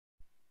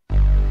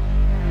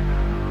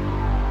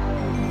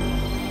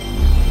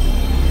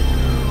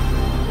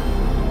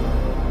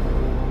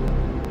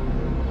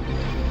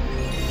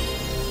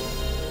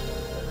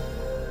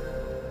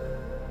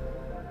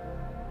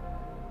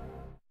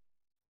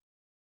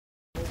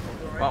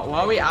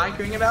What are we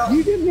arguing about?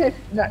 You didn't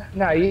have...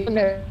 No, you didn't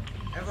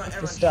have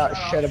to start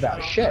shit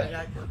about shit.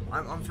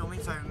 I'm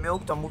filming, so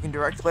Milk, I'm looking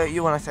directly at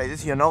you when I say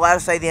this. You're not allowed to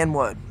say the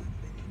N-word.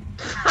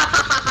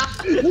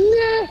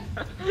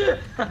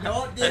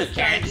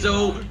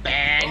 Cancel,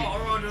 ban.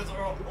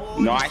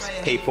 Nice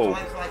people.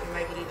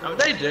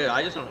 They do,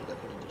 I just don't want to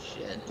put into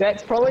shit.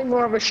 That's probably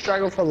more of a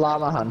struggle for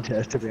Llama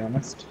Hunter, to be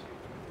honest.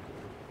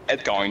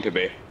 It's going to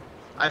be.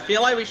 I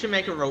feel like we should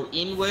make a rule.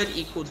 Inward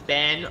equals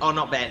ban, or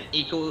not ban,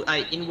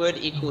 inward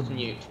equals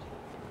mute.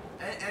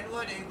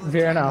 N-word equals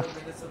Fair enough.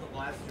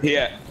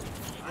 Yeah.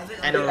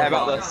 And How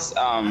about this?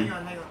 Hang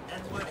on.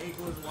 N-word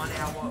equals 1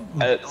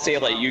 hour.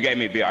 Celia, you gave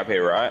me VIP,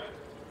 right?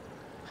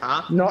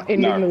 Huh? Not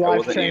ending the live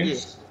wasn't stream. you.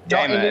 Not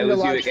Damn it, ending it the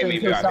was you live that gave me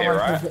stream because VIP, someone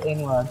right? says the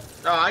N-word.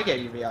 Oh, I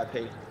gave you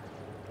VIP.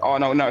 Oh,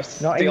 no. Not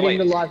Celia, ending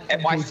the live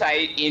if I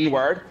say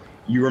N-word,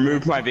 you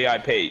remove my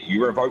VIP.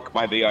 You revoke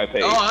my VIP.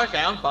 Oh,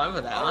 okay, I'm fine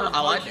with that.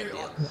 I like it.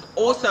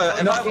 Also,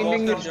 Not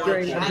ending the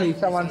stream until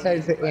someone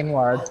says the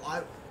N-word.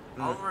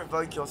 I'll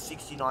revoke your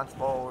 69th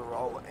follower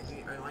role, and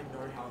I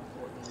know how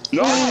important it is.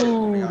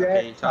 No! Ooh,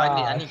 VIP, so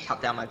I that's need to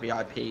cut down my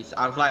VIPs.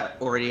 I was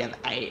like already an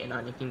 8 and I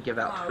only can give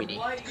out 20.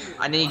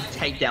 I need to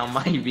take down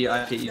my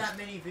VIPs. That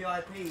many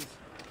VIPs,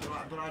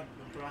 but I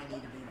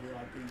need to be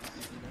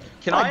VIPs.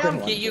 Can I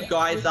get you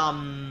guys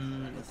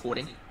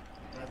recording?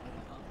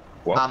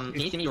 What? Can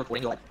you see me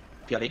recording your like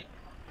POV?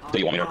 Do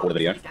you want me to record a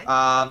video? Do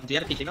you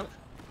have a PC note?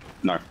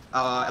 No.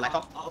 A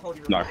laptop?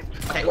 No.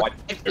 Okay, Why?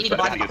 if It's you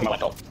better to device use my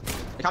laptop.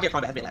 it can't be a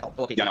phone, but it has to be a laptop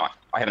or a PC. Yeah, no,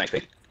 I have an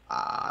HP.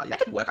 That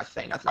could work, I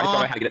think. I just don't know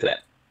how to get it to that.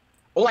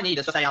 All I need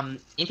is just a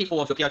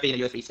MP4 of your POV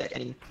and a USB stick,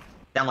 and then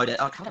download it.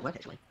 Oh, how would that work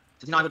actually?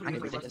 Does he know I would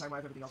think this?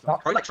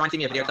 Probably like try and send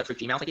me a video clip through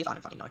Gmail, I guess. I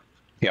don't fucking know.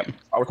 Yep.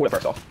 I'll record it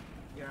first off.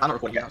 I'm not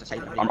recording yet, I'll just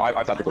save it.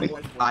 I've started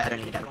recording. I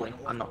don't need that recording.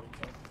 I'm not.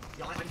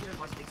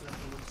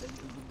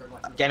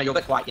 Gamer, you're a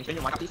bit quiet. Can you turn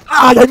your mic up, please?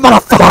 Ah, you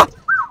motherfucker!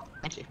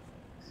 Thank you.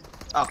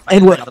 Oh,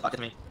 And what? another fuck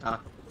to me. I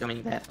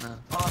mean that.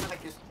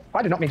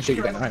 I did not mean to shoot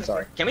you, Ben. I'm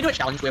sorry. Can we do a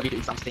challenge where we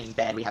do something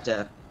bad? We have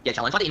to get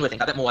challenged. Like the inward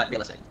thing, a bit more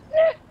realistic.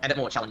 And a bit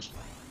more challenge.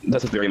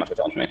 This is very much a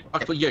challenge for me.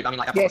 Okay, for you, I mean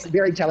like. Yes,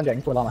 very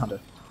challenging for Llama Hunter.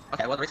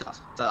 Okay, well the rest of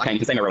us. So Okay, you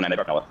can say my real name, they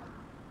don't know it.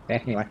 Yeah,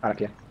 anyway, I don't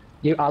care.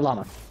 You are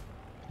Llama.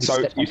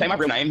 So, you say my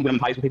real name when I'm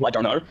playing with people I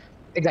don't know?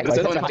 Exactly. This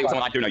is when I'm playing with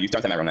someone I do know, you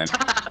don't say my real name.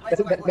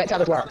 That's how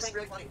this works.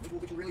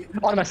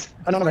 Anonymous.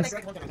 Anonymous.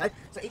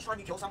 So each time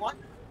you kill someone...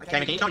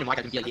 Can you tell me your mic?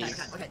 I can hear you.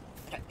 Okay.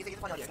 It's a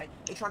funny idea, okay?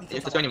 Each time you kill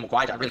If it's going more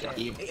quiet, I really can't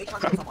hear you. Each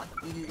time you kill someone,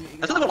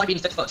 That's not like being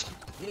 6 foot.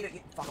 you need to...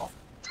 Fuck off.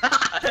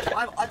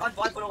 I'm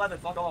 5'11",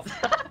 fuck off.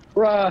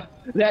 Bruh,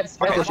 that's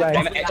a Okay, shame.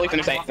 Gamer, actually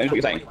finish what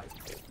you're saying.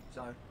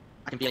 So...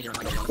 I can be in here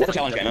and What's the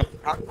challenge, Gamer?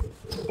 Huh?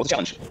 What's the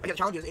challenge? Okay, the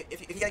challenge is,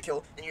 if you get a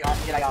kill, then you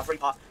get a free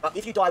pass. But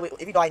if you die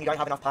and you don't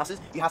have enough passes,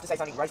 you have to say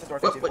something racist or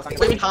offensive or something.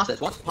 Wait, passes?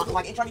 What?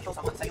 Like, each time you kill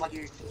someone, say like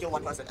you kill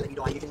one person and then you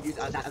die, you can use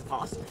that as a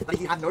pass. But if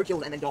you have no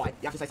kills and then die,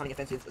 you have to say something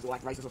offensive as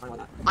like racist or something like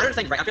that. I don't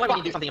think right. I feel like we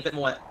need to do something a bit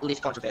more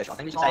less controversial. I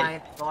think we should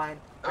say. Fine.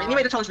 I mean, you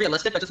made the challenge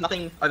realistic, but just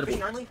nothing over the Green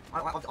board. only?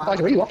 I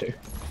really want to.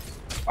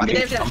 I mean,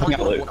 they should have a challenge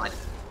for blue. Fortnite.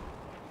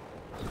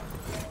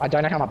 I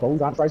don't know how my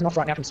balls aren't frozen off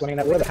right now from swimming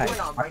in that water, but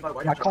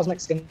hey. My cosmic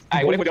skin.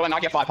 Hey, what if we go and I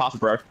get 5 passes,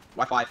 bro?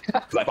 Why 5?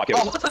 Because I have 5 Oh,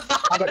 kills. what the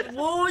fuck? I got it.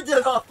 What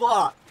the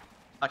fuck?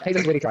 Okay. He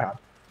doesn't really try hard.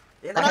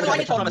 Yeah, I don't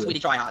like told him a sweetie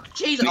try hard.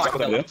 Jesus,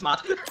 Exactly what I do.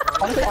 smart.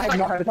 Honestly, I have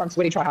not heard the term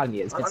sweaty try hard in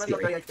years. I'm It's gonna go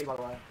scary. HP, by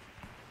the way.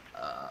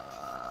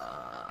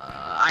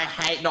 I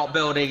hate not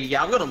building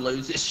again. I'm gonna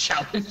lose this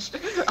challenge.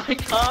 I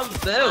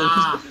can't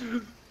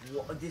build.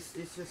 What? This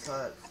just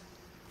hurts.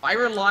 I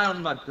rely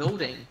on my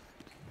building.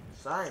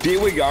 Same.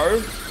 Here we go.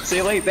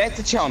 See, like, that's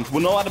a challenge. We're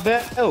not allowed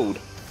to build.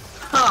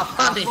 Ah,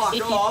 funny.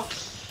 Fuck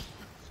off.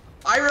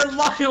 I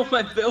rely on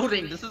my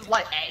building. This is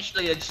like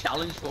actually a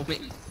challenge for me.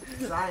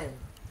 Same.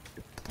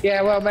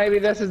 Yeah, well, maybe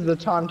this is the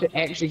time to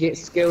actually get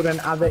skilled in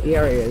other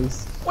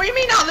areas. What do you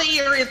mean other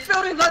areas?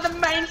 Building's like the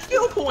main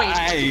skill point.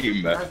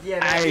 Aim. Yeah,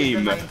 that's the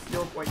Aim. main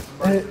skill point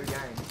for most of the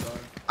game, so...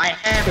 I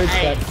have Two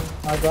aim.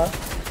 cracked. Over.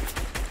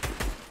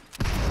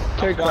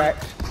 Two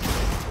cracked.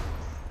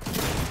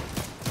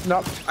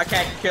 Knocked.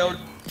 Okay, killed.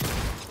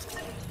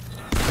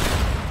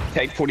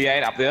 Take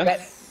 48 up there.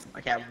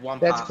 Okay, I have one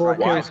That's pass 4 right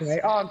now. kills for me.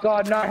 Oh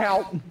god, no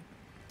help.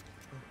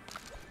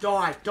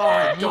 Die.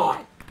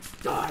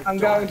 I'm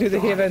going to the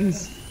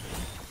heavens.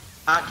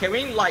 Can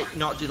we like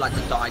not do like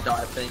the die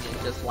thing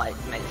and just like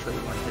make sure we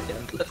want to get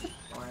into it?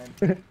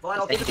 Fine,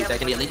 I'll Thank you, so it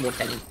can be at least more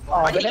tanning.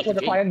 Oh, but that would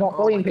require not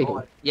bullying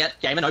people. Yeah,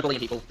 gamer, no bullying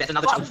people. That's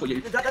another challenge for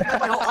you. That's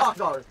my whole arc,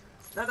 though.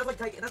 That's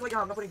like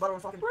not putting butter on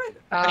fucking bread.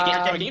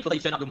 Can you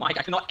please turn up your mic?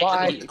 I cannot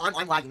actually hear you.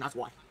 I'm lagging, that's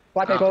why.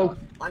 Bye people.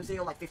 I'm seeing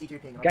on like 52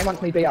 ping. Game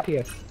wants me to be up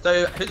here.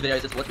 So, whose video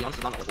is this? Let's be honest,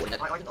 'cause I'm not recording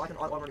it.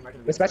 I'm already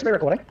making We're supposed to be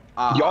recording.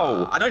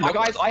 Yo, I don't know.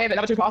 guys, I have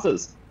another 2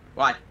 passes.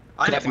 Why?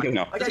 I Should have have some kills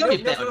now. It's gonna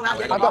be better.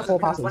 I've got 4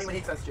 passes.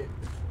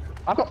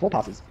 I've got 4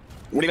 passes.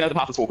 What do you mean the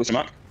passes for, question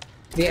mark?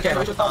 Yeah, Okay,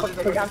 fair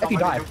enough. If you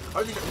die.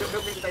 Only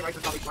milk means they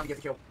racist, trying to get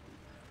the kill.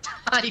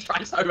 He's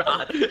trying so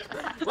hard.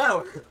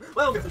 Well,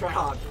 we have to try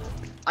hard.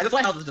 I just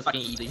like how this is just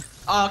fucking easy.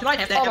 Oh, can I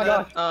have that Oh my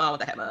hammer? God. Oh, what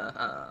the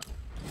hammer?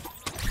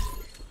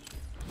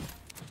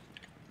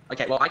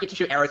 Okay, well, I get to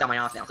shoot arrows down my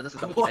ass now, so this is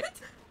gonna be What? epic.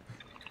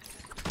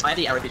 I have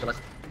the arrow specialist.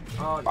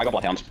 Oh, I got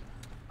bloodhounds.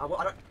 well,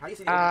 I don't. How do you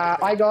see the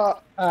I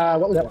got,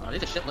 what was that? Oh,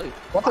 there's a shit loot.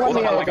 What's the one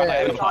Oh my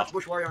God, the, Charge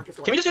Bush Warrior on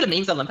Crystal. Can we just do the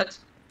memes Olympics?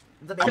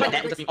 The Oh, my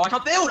dad just oh, I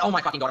can't build! Oh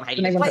my fucking god, I'm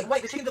hating Name this. one.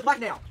 Wait, the chickens are black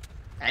now.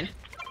 And?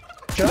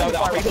 should I?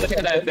 No,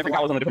 the different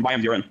colors on the different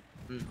biomes you're in.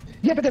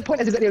 Yeah, but the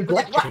point is that they're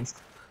black Black. chickens.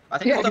 I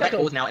think Yeah, all the red exactly.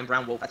 balls now in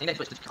brown wolf. I think they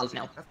switched to colours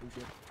now. That's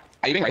bullshit.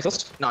 Are you being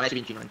racist? No, I'm actually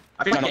being genuine.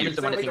 I feel like No, Gamer's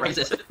the one that's being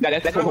racist. Yeah,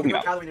 that's what I'm talking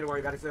about. Colour we need to worry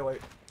about is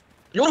wait.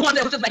 You're the one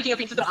that was just making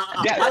offensive. Yeah,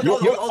 I you're-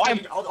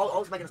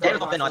 was making a Gamer's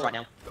not thin nice right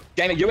now.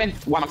 Gamer, you and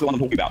why am I the one I'm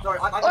talking about? Sorry,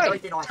 I'm very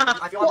thin ice.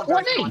 I feel like I'm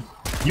What very me? thin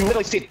ice. You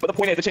literally said, but the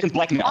point is the chicken's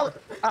black now.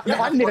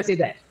 No, I've never said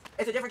that.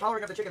 It's a different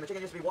colouring of the chicken. The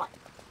chicken used to be white.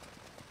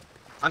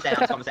 I'm staying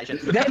out of this conversation.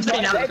 That's I'm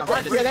staying out of this not,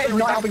 conversation. yeah, that's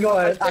not helping your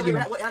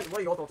argument. What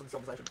are your thoughts on this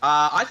conversation?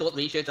 I thought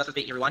we should just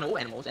respect everyone, all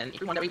animals, and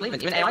everyone that we believe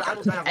in, even AI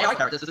characters. AI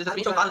characters, this is a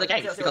essential part of the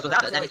game, because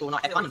without it, then it will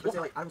not have fun and fun.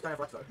 Animals don't have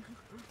rights though.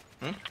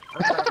 Hmm? Animals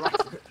don't have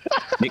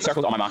rights. Next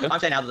circle's on my marker. I'm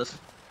staying out of this.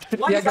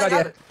 Why do Yeah, you say good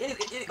idea.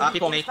 that?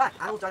 People me.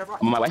 Animals don't have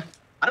rights. I'm on my way.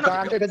 I don't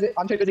know.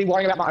 I'm too busy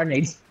worrying about my own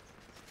needs.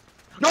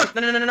 No! Yes!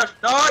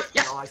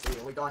 Oh, I see.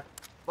 We died.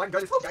 If I can go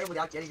this whole game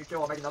without getting a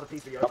kill, I'll make another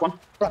piece video. Got one.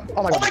 Right,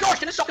 oh my Oh god. my gosh,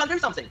 can this shotgun do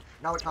something?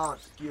 No, it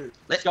can't. Skew.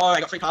 Let's go, I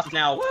got 3 passes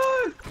now.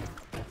 Woo!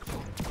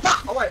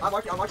 Fuck! Oh wait, I'm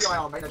actually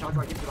I made a chance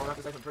to get to it. I'll have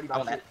to say some pretty I bad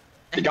want shit.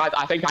 that. Hey guys,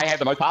 I think I have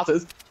the most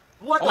passes.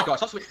 What Oh my the? gosh,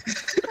 stop sweet.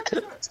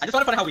 I just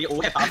want to find out how we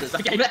all have passes.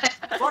 Okay,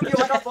 Fuck you,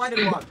 I can't find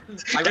anyone.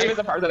 Gamer's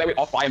the person that went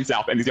off by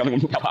himself and he's the only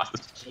one who got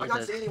passes. I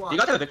can't see anyone. Do you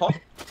guys have a big pot? Hey,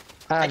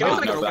 can we No.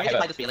 also make a rule? no, Can we I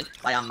play this feeling?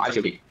 Like, I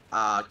should be. do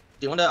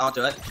you want to? I'll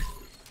do it.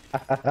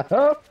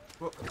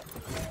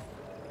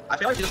 I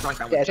feel like we should just run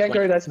around Yeah, with check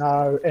through this.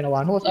 No, in a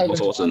one horse Equal open.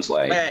 source and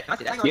slay. Wait, can I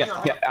see that? Hang on, Yeah, hang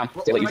on. yeah,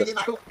 We're still all uses.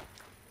 radiant male.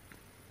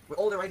 We're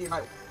all the radiant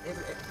male.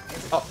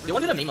 Oh, do you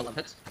want to do the meme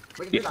Olympics?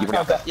 We can do You that. bring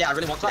up that. Yeah, I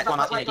really want to. That's why I'm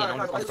asking again. I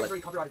want to I do it.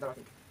 think copyrighted that, I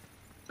think.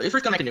 But if we're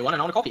gonna make a new one,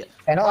 and I want to copy it.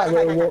 And I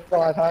will walk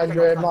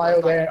 500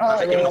 miles in.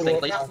 I will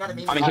walk. Now the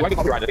meme I mean, he won't get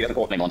copyrighted if he doesn't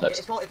call his name on It's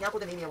tips. called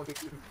the meme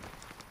Olympics.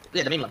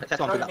 Yeah, the meme Olympics. That's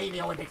what No, I'm the talking about.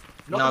 meme Olympics.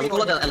 No, Not we the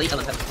call it meme the Elite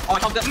Olympics. Oh, I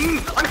can't do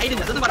it. I'm hating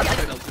this. This is what I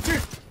hate build.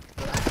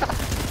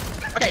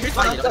 Okay, who's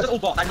fighting? This is all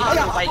bots. I need Oh, to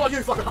yeah, play. oh, you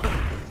fucker.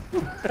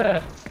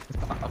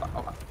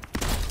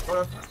 Hold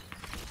on.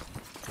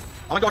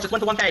 Oh my gosh, it's 1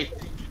 to 1k.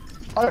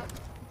 Oh no.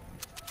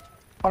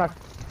 Oh no.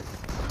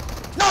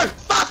 No!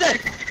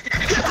 Bastard!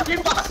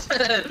 You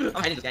bastard!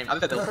 I'm hating this game. I'm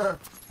a build. I haven't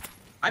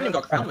even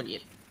got crown one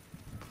yet.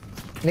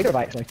 Neither have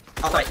I actually.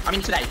 Oh, sorry. I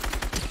mean today.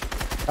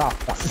 Oh,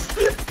 fuck.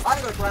 I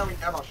haven't got a crown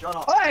ever. Shut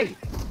up. Hey!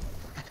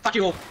 Fuck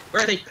you all.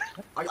 Where is he?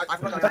 I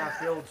forgot I have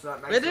field, so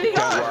it makes Where did he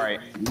sense. go? Don't worry.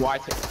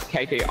 White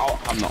KT.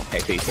 I'm not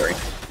KT, sorry.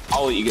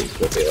 I'll let you get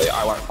to it,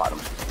 I won't fight him.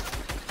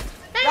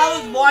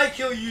 That was my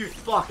kill, you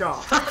fucker.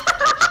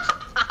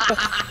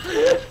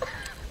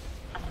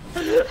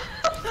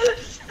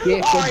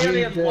 Yes, Oh, I you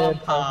only have did. one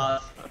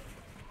pass.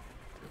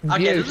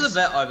 Okay, this is a Views.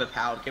 bit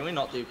overpowered. Can we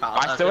not do pass?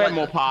 I still feel have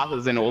more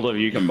passes than all of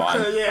you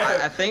combined. I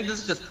Yeah. think this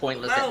is just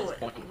pointless at this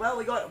point. Well,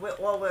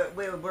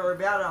 we're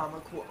about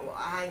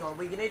hang on.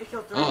 We need to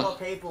kill 3 more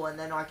people, and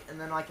then I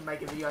can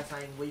make a video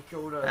saying we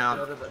killed a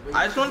third of it.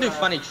 I just want to do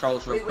funny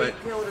trolls real We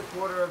quick. killed a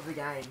quarter of the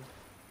game.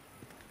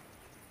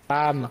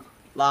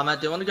 Llama,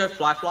 do you want to go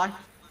fly?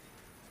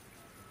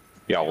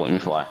 Yeah, I'll let me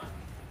fly.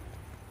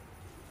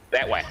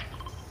 That way.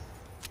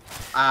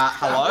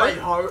 Hello? Wait,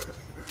 ho.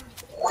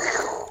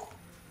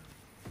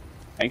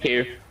 Thank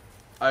you.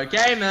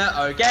 Okay,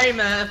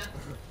 man.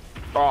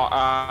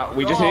 Oh,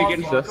 we just need to get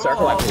into the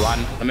circle, like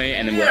run for me,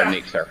 and then we're in the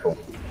next circle.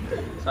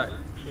 So,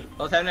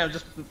 what's happening? I'm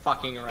just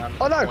fucking around.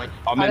 Oh, no. Point.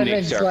 I'm I in the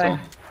didn't next mean circle.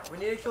 We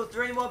need to kill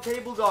 3 more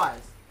people, guys.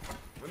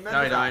 Remember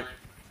No, you that. don't.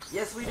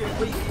 Yes, we do.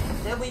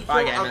 Then we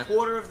Bye, kill gamer. a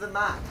quarter of the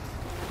map.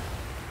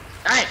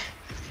 Hey!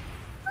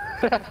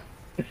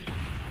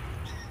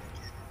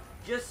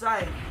 Just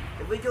saying.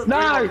 If we killed 3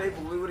 No! more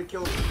people, we would have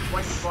killed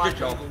 25 Good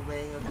job. people,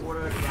 being a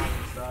quarter of the game.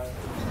 So.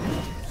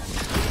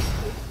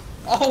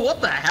 Oh, what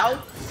the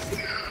hell?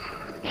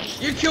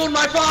 You killed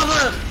my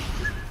father!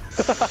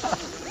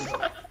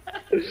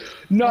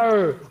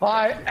 No,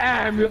 I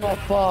am your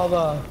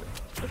father.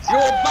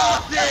 You're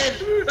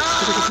bastard!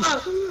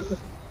 Ah!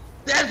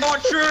 That's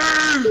not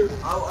true!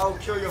 I'll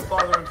kill your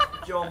father and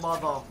kill your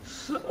mother.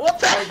 What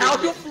the hell?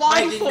 You're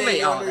flying Making for me!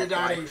 your Oh, that's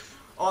daddy. right.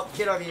 Oh,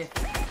 get over here.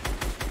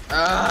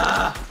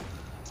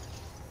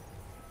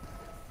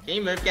 Can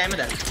you move, gamer?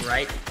 That's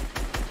great.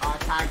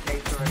 Tag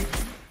K3.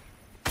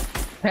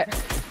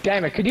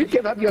 Gamer, could you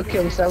give up your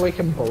kill so we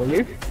can bully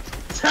you?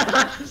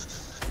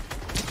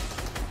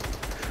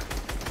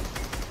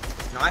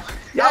 Nice.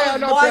 Yeah, That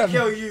was not my them.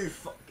 kill, you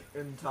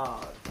fucking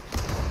tard.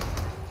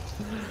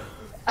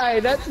 Hey,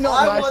 that's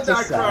not I nice want to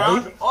that say.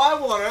 crown. I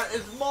want it.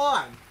 It's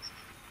mine.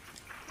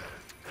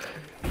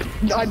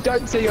 I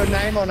don't see your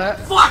name on it.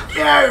 Fuck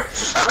you!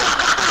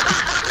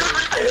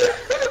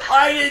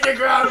 I need the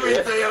ground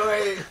with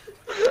you.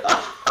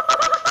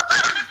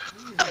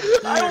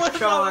 I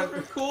was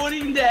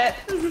recording that.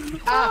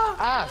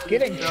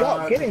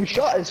 Getting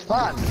shot is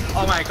fun.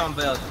 Oh my god,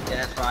 build.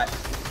 Yeah, that's right.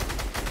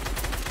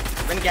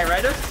 Renegade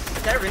Raider?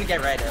 Is that a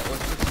Renegade Raider? Or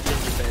is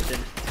it just a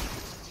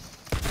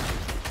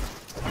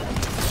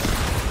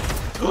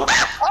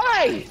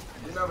Oi!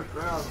 You know the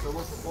ground, so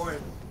what's the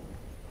point?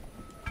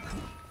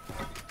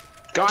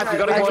 Guys, we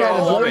gotta okay, go the to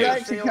the lobby.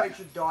 balloons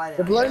Should die now.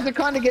 The balloons are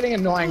kind of getting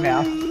annoying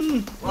now.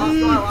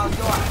 Last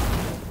guy.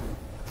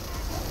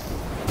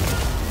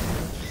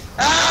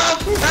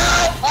 Help!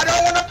 Help! I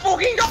don't want to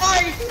fucking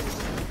die!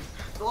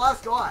 The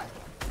last guy.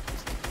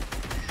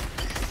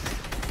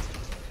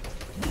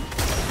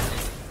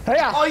 Hey,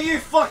 Oh, you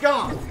fuck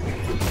up!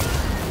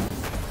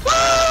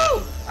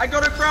 Woo! I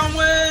got a crown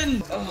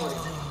win!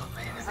 Oh,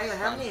 man, Hang on,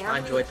 how many? I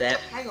enjoyed that.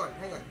 Hang on.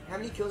 How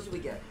many kills did we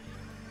get?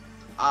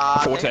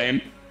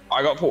 14.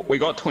 We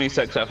got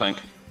 26, I think.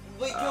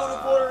 We killed a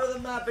quarter of the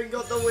map and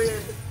got the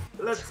win.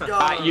 Let's go.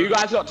 You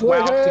guys got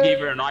 12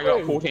 together and I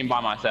got 14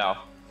 by myself.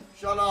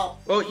 Shut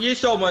up. Well, you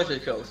stole most of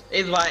the kills.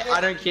 Either way, I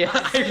don't care.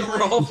 I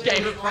rolled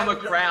Gamer from a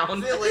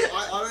crown. Really,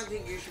 I don't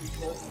think you should be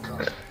talking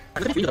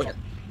about it.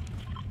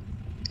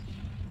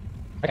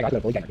 Okay, guys,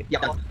 we're game. Yeah,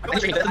 We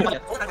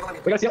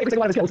gotta see every single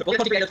one of his kills.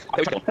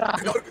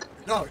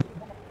 No.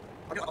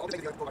 I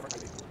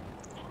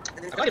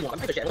don't even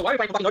want to shit. Why are we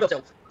playing fucking no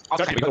kills? I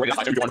was trying to be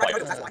I do one fight.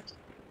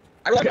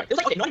 I rolled it was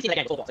like, okay, 19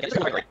 again, full boss. Okay, this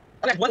is right.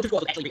 Okay, 1 or 2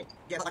 scores was actually real.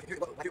 Yeah, but I do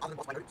other than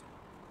boss my notes.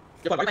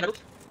 You're fine, right? Okay,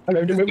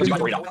 It's my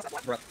we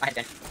burrito. Bro, I hate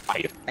that. I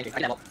hate it. Thank you. I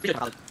did that well. We should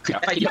have Yeah.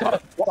 That's how you do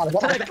it. What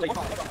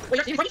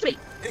Wait, you're right to me.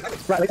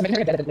 Right, let's make it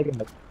make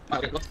it. Oh,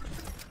 okay, look.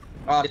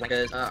 Oh, these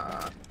wankers.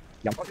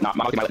 Nah,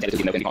 my dad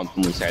doesn't know anything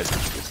constantly says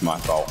it's my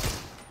fault.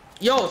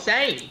 Yo,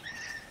 same.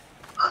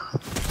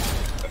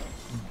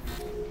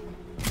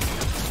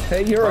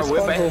 Hey, you're Bro,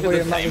 we're responsible for basically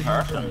your the same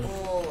mother's... person.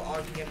 Oh,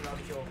 I can get another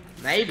kill.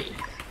 Maybe.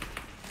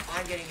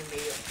 I'm getting a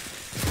meal.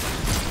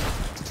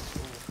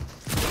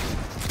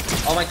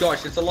 Oh my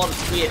gosh, it's a lot of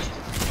sweat.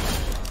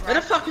 Where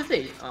the fuck is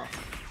he? Oh.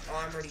 Oh,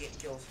 I'm already getting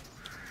kills.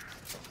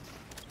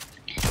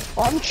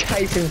 I'm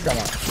chasing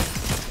someone.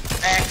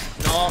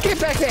 No. Get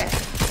back there!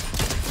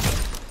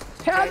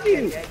 How do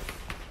you...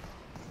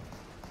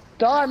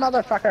 Die,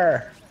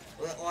 motherfucker!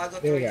 Well, I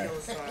got There we 3 go.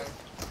 kills, so...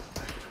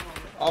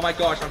 Oh my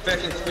gosh, I'm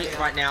first sweat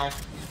right now.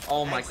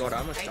 Oh my god, I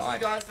almost Thank you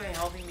died. guys for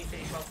helping me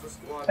finish off the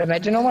squad.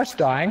 Imagine almost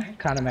dying.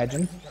 Can't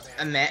imagine.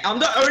 I'm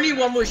the only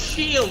one with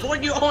shield. What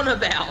are you on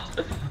about?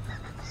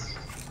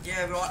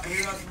 Yeah, but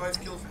who has the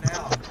most kills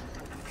now?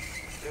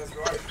 It was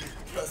right.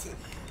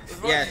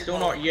 Yeah, still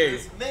not you.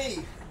 It's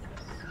me.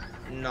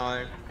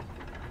 No.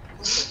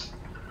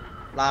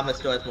 Llama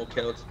still has more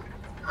kills.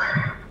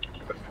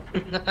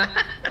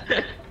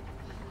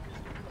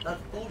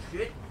 That's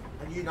bullshit,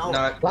 and you know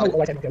No. it. Well,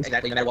 always have kills.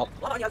 Exactly, no matter what.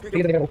 Why don't you have to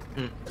Bigger than the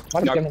middle.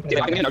 Why No, don't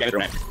you I think no game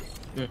name.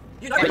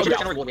 You know Yeah, it. you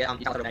can reward, yeah, you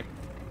can't have a name.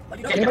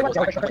 You know Can you it. know what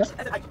jellyfish is?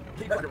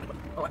 You know it.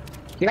 Alright.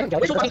 You haven't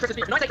Whistle fucking jellyfish. Christmas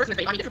feature. When I say Christmas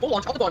feature, I mean the full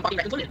launch of the bomb fucking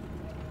records on it.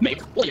 Me.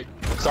 What are you?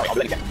 Sorry, I'll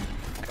let you go. Oh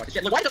my god,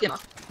 shit. Look, why is it in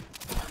us?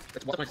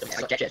 It's what's going to do?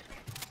 Like, shit.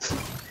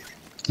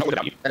 Not what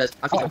about you. That is,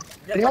 I'm speaking.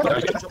 Yeah, You know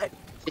what?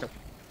 Speak up.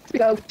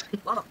 Speak out.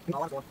 Llama.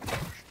 Oh, I'm gone.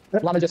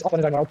 Llama's just off on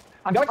his own world.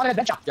 I'm going on an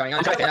adventure. Going on,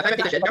 I'm trying to pick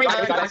this shit.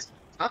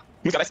 Huh?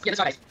 Who's got this? Yeah, this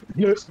guy's.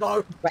 Yes. No.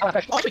 Wait, I'm a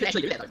fish. Oh, we can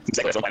actually do that though.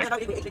 Exactly, that's what I'm No,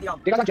 planning. no, you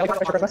Do you guys want jellyfish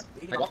for Christmas?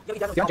 Wait, what? You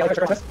have jellyfish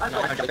for Christmas? No,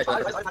 I don't jellyfish for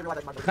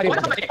Christmas. No, you Why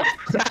the don't. fuck am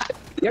I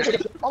Yeah, actually,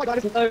 oh my god,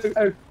 this is oh.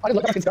 I didn't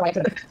look up into by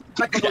accident.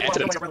 Yeah,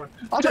 accident.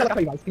 I'm trying to look up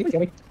for you guys. Can you please hear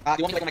me? do you want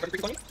me to wait on my Christmas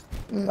freak on you?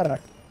 I don't know.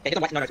 Okay, hit the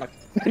white. No, no,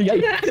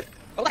 Yeah.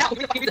 what the hell? Give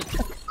me the fucking reason.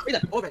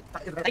 Reason. Orbit.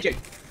 Thank you.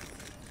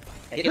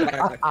 Okay, hit the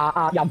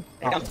white. Yum.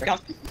 Here it comes. Here it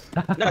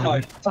comes. No, no,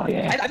 no. Oh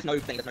yeah. I just know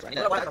things that's not right.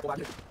 No, Do I have to go back.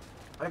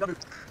 I have to.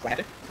 I have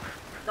to?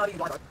 No, you can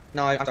die,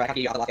 No, I'm sorry. I have to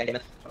do your other last game, damn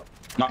it.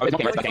 No, it's not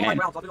game, it's not game name.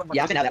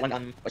 Yeah, I've been out that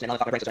one. Was another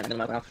fucking race and then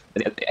another one.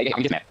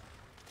 I'm just mad.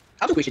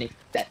 I'm just questioning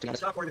that, to be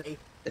honest. Start for E.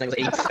 There's no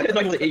E. There's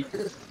no E.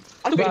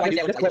 I'm just Well,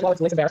 questioning why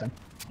it's less embarrassing.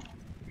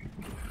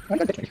 Why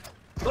don't you?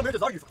 Don't move to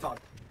zone, you fuck.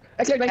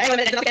 Excuse me. Hang on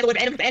a minute, let's get the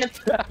ban him, ban him.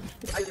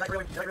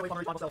 I really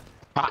want to myself.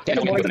 Ah, damn,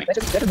 That's no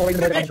more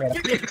game reason to the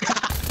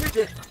You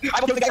did. I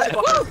will kill the guy.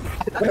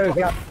 Woohoo,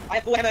 we are. I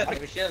have full hammer. I don't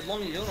give a shit. As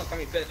long as you're not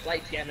coming first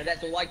place, Gamer,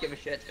 that's all I give a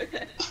shit.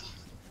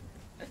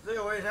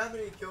 So wait, how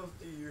many kills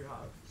do you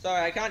have?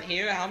 Sorry, I can't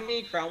hear. How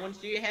many crown ones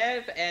do you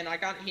have? And I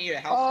can't hear.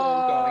 How's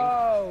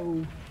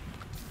Storm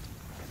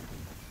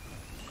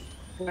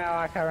Oh. No,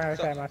 I can't remember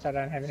so much. I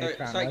don't have any going?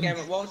 crown Sorry, ones.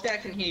 Gamer, whilst I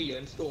can hear you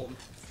and Storm.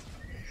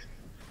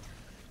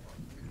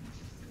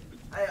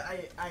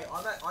 Hey,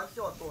 I'm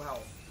still at full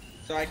health.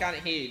 So I can't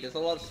hear you. There's a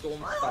lot of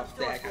Storm I'm stuff still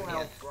there I at can't full hear.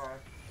 health, bro.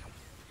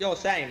 Yo,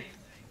 same.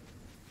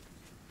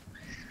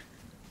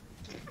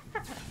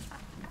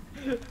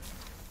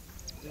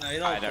 No, you're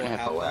not I don't full have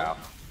health, to allow.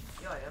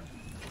 Yeah, I am.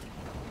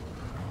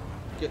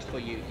 Good for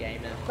you,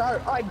 Gamer.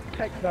 So I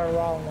picked the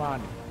wrong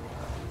one.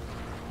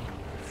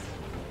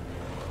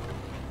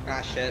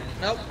 Ah, shit.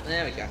 Nope,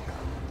 there we go.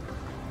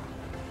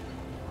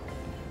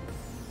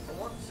 I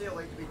want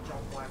CLA to be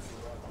jump by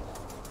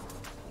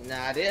squad.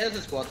 Nah, there is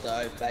a squad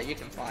though, but you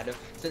can fight it.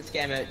 Since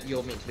Gamer,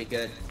 you're meant to be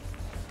good.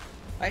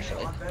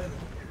 Actually. I'm better than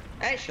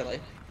Actually.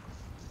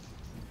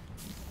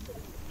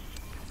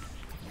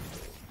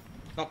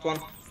 Knocked one.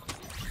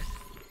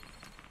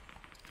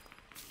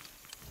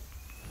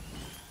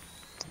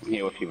 I'm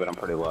here with you, but I'm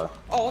pretty low.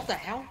 Oh, what the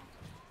hell?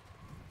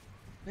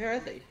 Where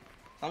is he?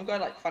 Some guy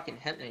like fucking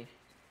hit me.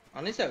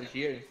 Unless that was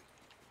you.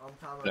 I'm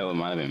coming. That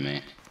might have been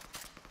me.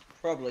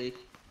 Probably.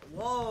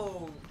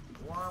 Whoa!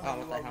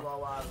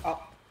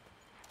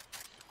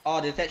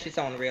 Oh, there's actually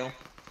someone real.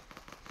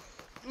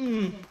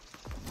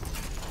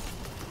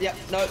 Yep,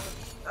 no.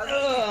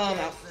 Oh,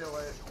 no.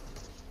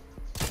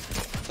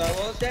 So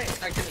what was that?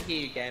 I couldn't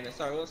hear you, gamer.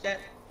 Sorry, what was that?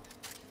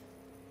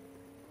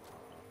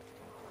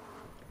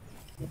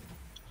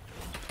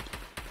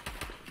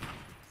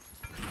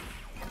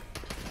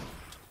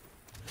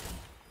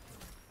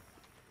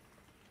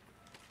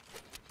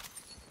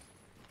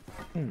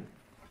 And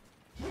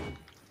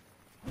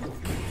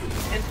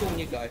when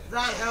you go.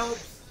 That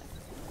helps.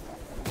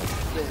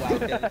 You're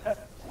welcome.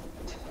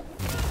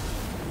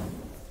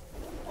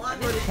 I'm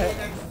ready for the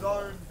next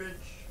zone,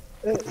 bitch.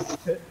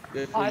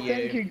 Good for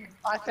you.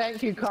 I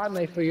thank you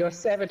kindly for your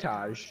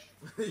sabotage.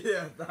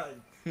 Yeah,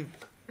 thanks.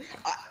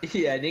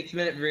 Yeah, next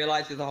minute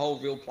realizes the whole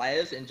real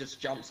players and just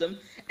jumps them,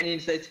 and then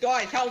says,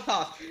 "Guys, help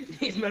us!"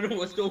 His middle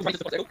was still. Get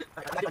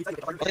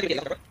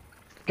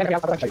me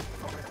out, I'll show you.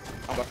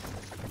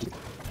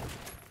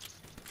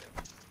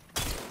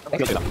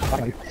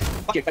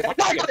 Fuck you. No,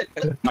 I got it!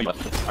 No, you got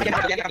it. I'm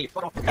not Yes,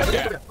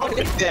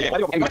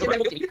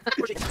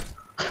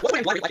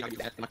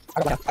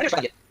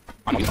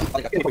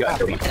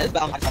 but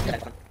I'm just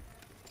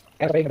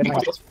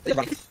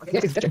gonna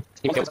Yes, he's ditching.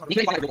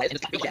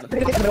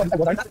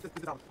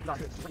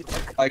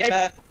 Okay,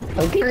 Okay.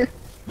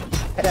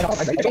 And then I'll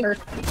Thank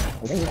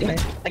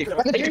you.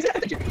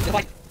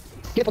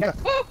 Get the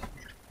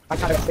I'm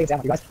kind of staying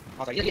down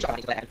with you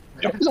guys.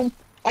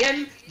 I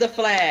am the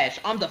Flash.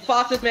 I'm the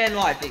fastest man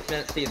alive. Next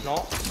minute, see it's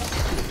not.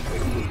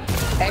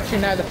 Actually,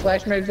 no, the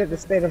Flash moves at the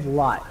speed of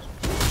light.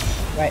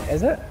 Wait,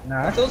 is it? No.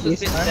 It's also Yes,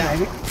 spins no, down.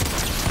 maybe.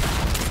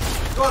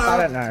 I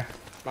don't know.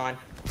 Mine.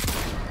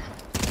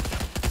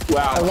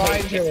 Wow.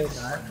 Elijah is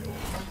no.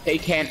 He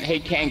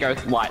can go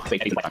light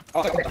speed.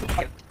 Oh, okay.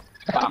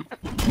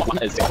 One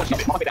is down.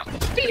 She's down.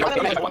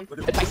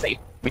 It's I see.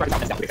 We try to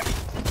down.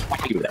 Why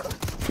can't you do that?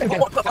 Yeah.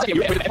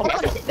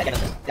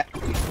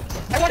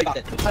 I want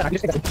it. I don't know,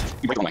 just take it.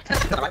 You break on mic.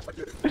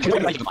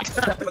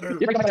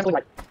 You break my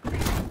right.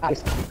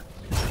 Nice.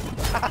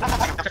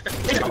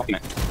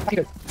 Thank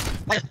you.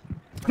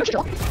 No, shit,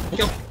 no, look at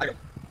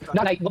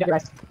your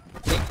eyes.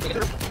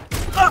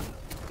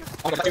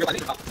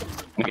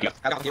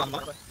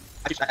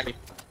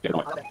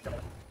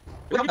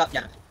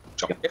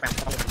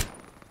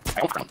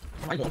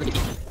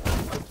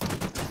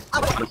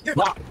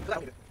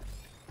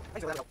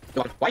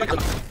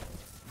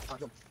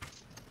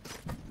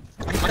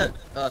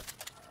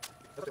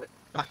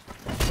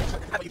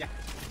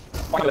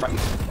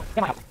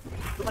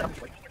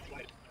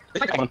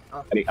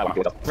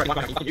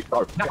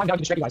 No, I'm going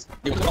to straight you guys.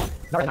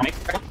 No, no, mate.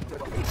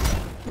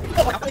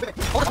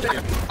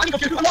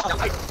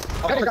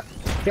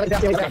 Feel it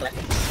down, feel it down.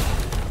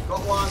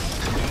 Got one.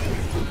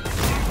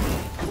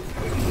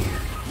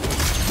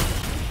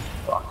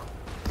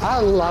 I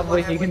love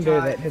when you can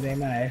do that to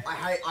them, eh?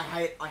 I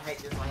hate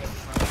this.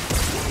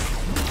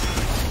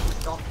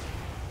 Stop.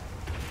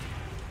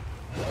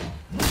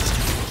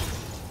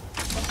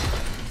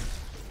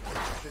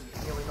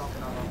 Nearly knocked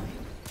another.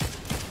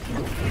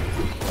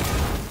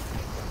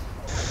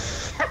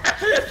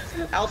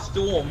 Our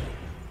storm.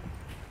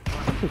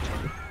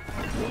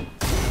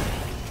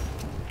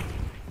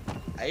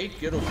 Hey,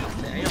 good old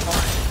man. You're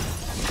fine.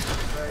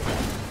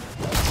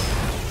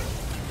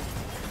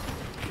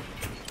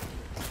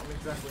 I'm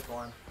exactly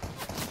fine.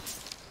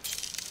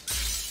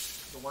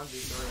 It's a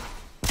 1v3.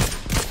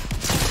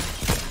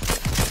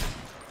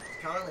 It's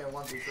currently a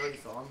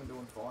 1v3, so I'm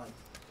doing fine.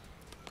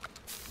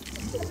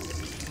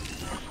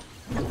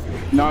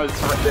 No,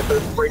 they're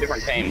three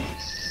different teams.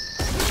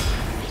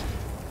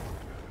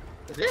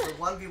 It's a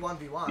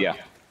 1v1v1. Yeah.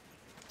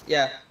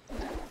 Yeah.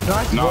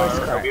 Nice No, voice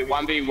it'll crack. be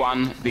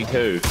 1v1,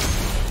 v2.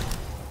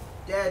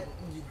 Dead.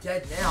 You're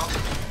dead now.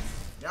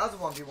 Now it's a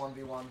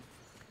 1v1v1.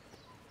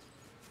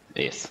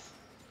 Yes.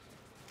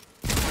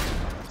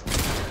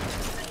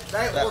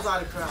 They all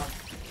died a crown.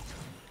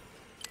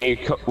 He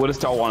would have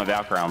stole one of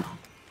our crown.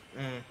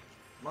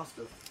 Must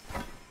have.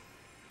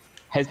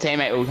 His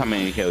teammate will come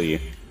in and kill you.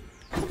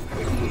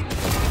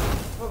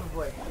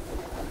 Probably.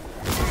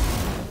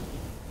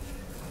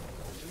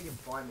 He can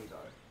find me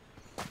though.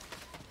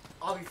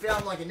 I'll be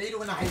found like a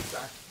needle in a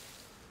haystack.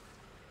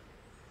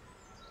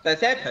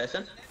 That's that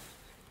person.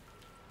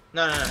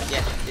 No.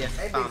 Yeah.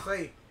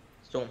 NBC.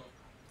 Storm.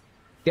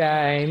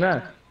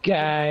 Gamer.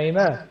 I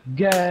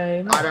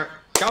don't.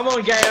 Come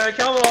on, gamer.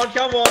 Come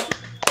on.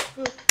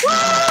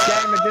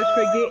 Gamer, just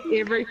forget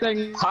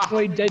everything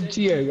we did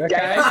to you,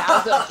 okay?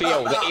 How's it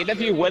feel? That even if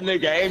you win the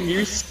game,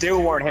 you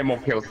still won't have more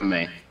kills than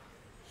me.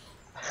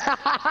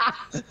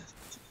 But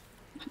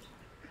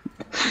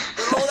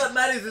all that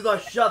matters is I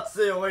shut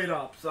COE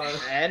up, so.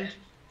 And.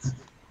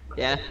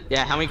 Yeah.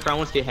 How many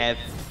crowns do you have?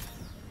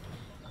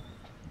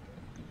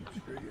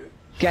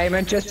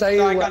 Gamer, just so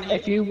you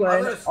if you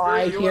win,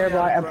 I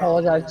hereby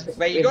apologize for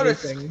Wait, you're gonna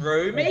everything.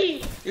 screw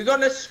me? You're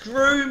gonna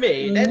screw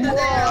me? I mean, I'm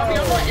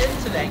not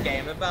into that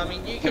gamer, but I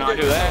mean, you can I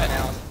do it that? with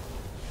someone else.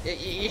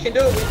 You can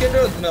do it. We can do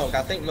it with Milk.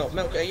 I think Milk.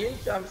 Milk. I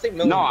think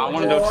Milk. No, I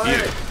want to do it to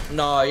you.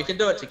 No, you can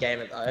do it to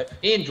Gamer though.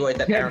 He enjoyed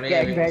that apparently.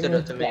 He did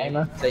it to me.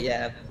 Gamer. So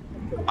yeah.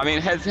 I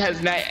mean, his name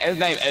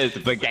is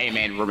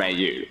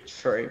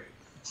Thegamerfromau. True.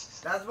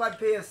 That's my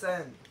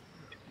PSN.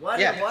 Why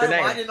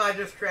didn't I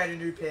just create a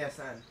new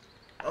PSN?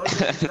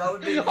 That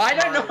would be I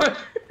don't know.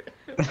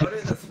 That would be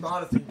the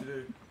smartest thing to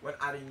do when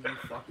adding new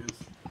fuckers.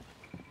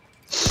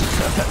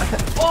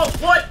 Oh,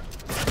 what?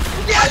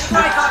 Yes!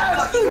 I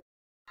can't fucking